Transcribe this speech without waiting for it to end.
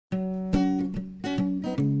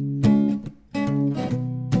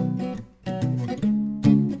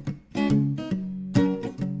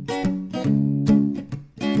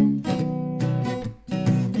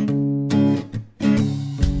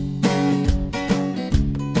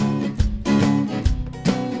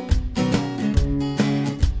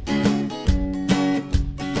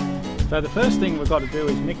So the first thing we've got to do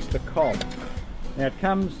is mix the cob. Now it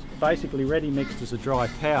comes basically ready mixed as a dry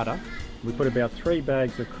powder. We put about 3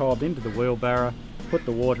 bags of cob into the wheelbarrow, put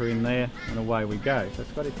the water in there, and away we go. So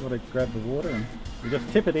Scotty's got to grab the water and we just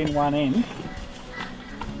tip it in one end.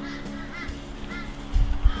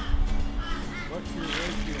 What's your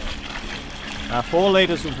ratio? 4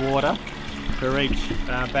 litres of water for each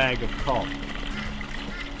bag of cob.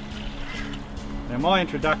 Now my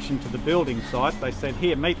introduction to the building site, they said,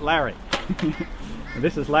 here, meet Larry. And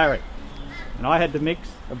this is Larry. And I had to mix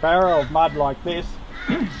a barrel of mud like this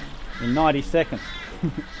in 90 seconds.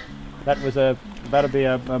 That'd be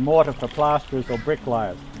a mortar for plasterers or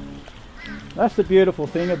bricklayers. That's the beautiful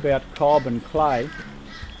thing about cob and clay.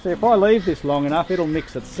 See, if I leave this long enough, it'll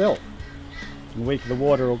mix itself. And the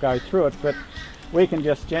water will go through it, but we can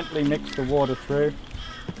just gently mix the water through.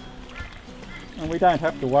 And we don't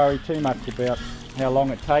have to worry too much about how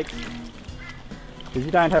long it takes. Because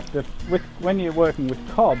you don't have to, when you're working with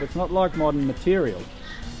cob, it's not like modern materials.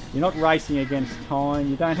 You're not racing against time,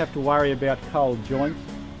 you don't have to worry about cold joints.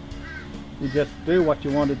 You just do what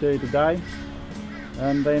you want to do today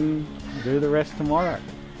and then do the rest tomorrow.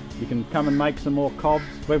 You can come and make some more cobs.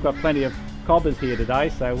 We've got plenty of cobbers here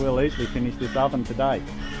today, so we'll easily finish this oven today.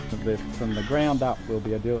 From the ground up we'll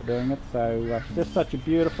be doing it, so just such a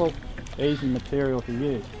beautiful, easy material to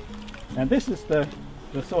use. And this is the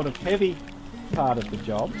sort of heavy part of the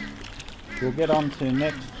job. We'll get on to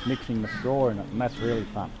next, mixing the straw in it, and that's really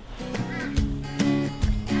fun.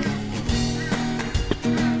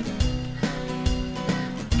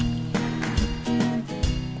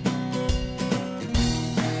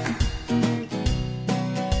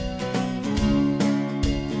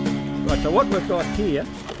 Right, so what we've got here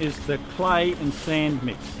is the clay and sand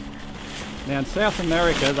mix. Now in South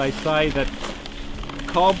America they say that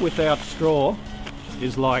cob without straw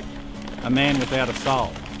is like a man without a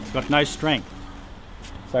soul. It's got no strength.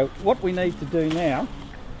 So what we need to do now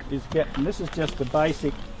is and this is just the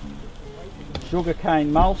basic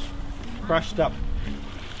sugarcane mulch, crushed up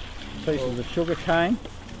pieces of sugarcane.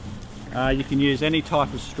 You can use any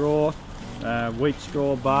type of straw, wheat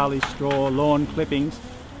straw, barley straw, lawn clippings,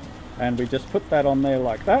 and we just put that on there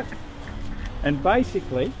like that. And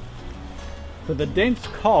basically, for the dense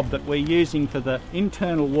cob that we're using for the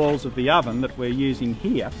internal walls of the oven that we're using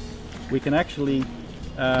here, we can actually,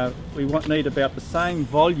 need about the same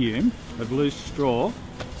volume of loose straw.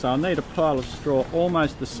 So I need a pile of straw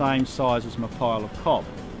almost the same size as my pile of cob.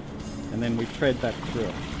 And then we thread that through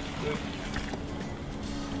it.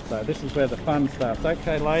 So this is where the fun starts.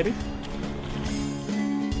 Okay, ladies?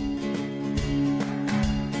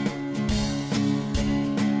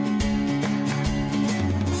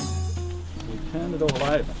 Turn it all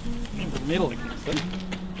over into the middle again, see?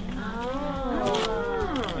 Oh.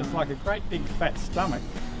 It's like a great big fat stomach,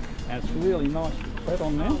 and it's really nice to thread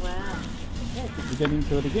on there. Oh wow. You get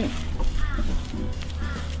into it again.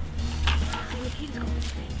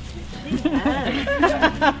 It's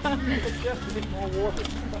just a bit more water.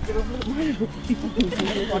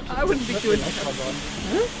 I wouldn't be doing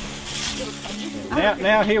that.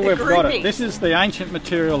 Now here we've got it. This is the ancient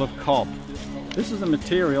material of cob. This is a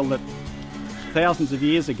material that thousands of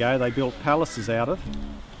years ago they built palaces out of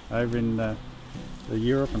over in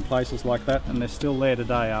Europe and places like that, and they're still there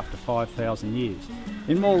today after 5,000 years.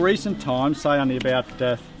 In more recent times, say only about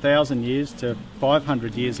 1,000 years to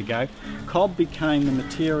 500 years ago, cob became the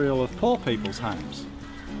material of poor people's homes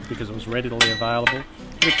because it was readily available.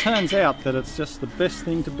 But it turns out that it's just the best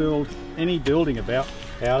thing to build any building out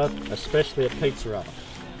of, especially a pizza oven.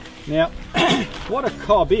 Now, what a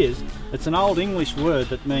cob is, it's an old English word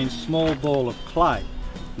that means small ball of clay.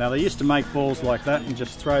 Now they used to make balls like that and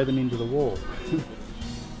just throw them into the wall.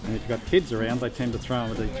 And if you've got kids around, they tend to throw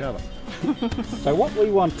them at each other. So what we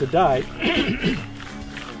want today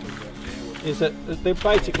is that they're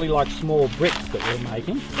basically like small bricks that we're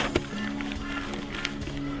making.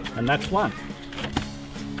 And that's one.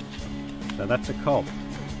 So that's a cob.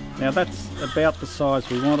 Now that's about the size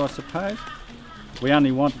we want, I suppose. We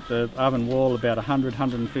only want the oven wall about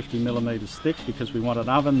 100–150 millimetres thick because we want an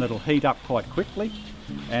oven that'll heat up quite quickly,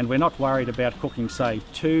 and we're not worried about cooking, say,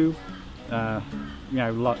 2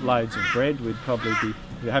 loads of bread. We'd probably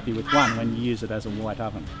be happy with 1 when you use it as a white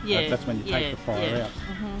oven. Yeah, that's when you take the fire out.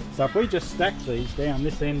 Mm-hmm. So if we just stack these down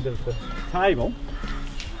this end of the table,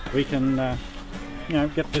 we can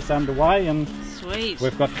get this underway, and sweet.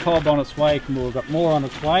 We've got cob on its way, we've got more on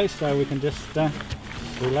its way, so we can just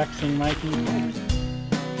relax in making cobs.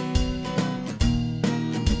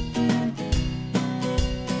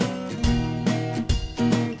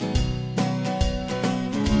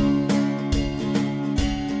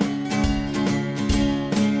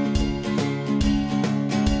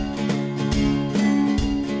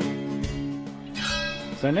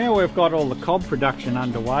 So now we've got all the cob production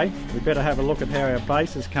underway, we better have a look at how our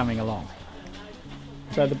base is coming along.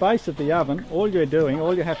 So the base of the oven, all you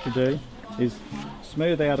have to do is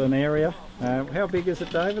smooth out an area. How big is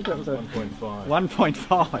it, David? That was a 1.5.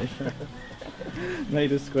 1.5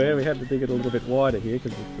 metres square. We had to dig it a little bit wider here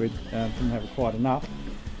because we didn't have quite enough.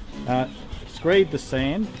 Screed the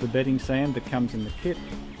sand, the bedding sand that comes in the kit,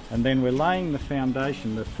 and then we're laying the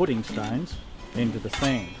foundation, the footing stones, into the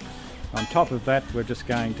sand. On top of that, we're just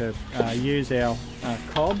going to use our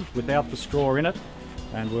cob without the straw in it,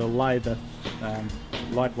 and we'll lay the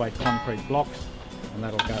lightweight concrete blocks, and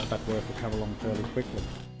that work will come along fairly quickly.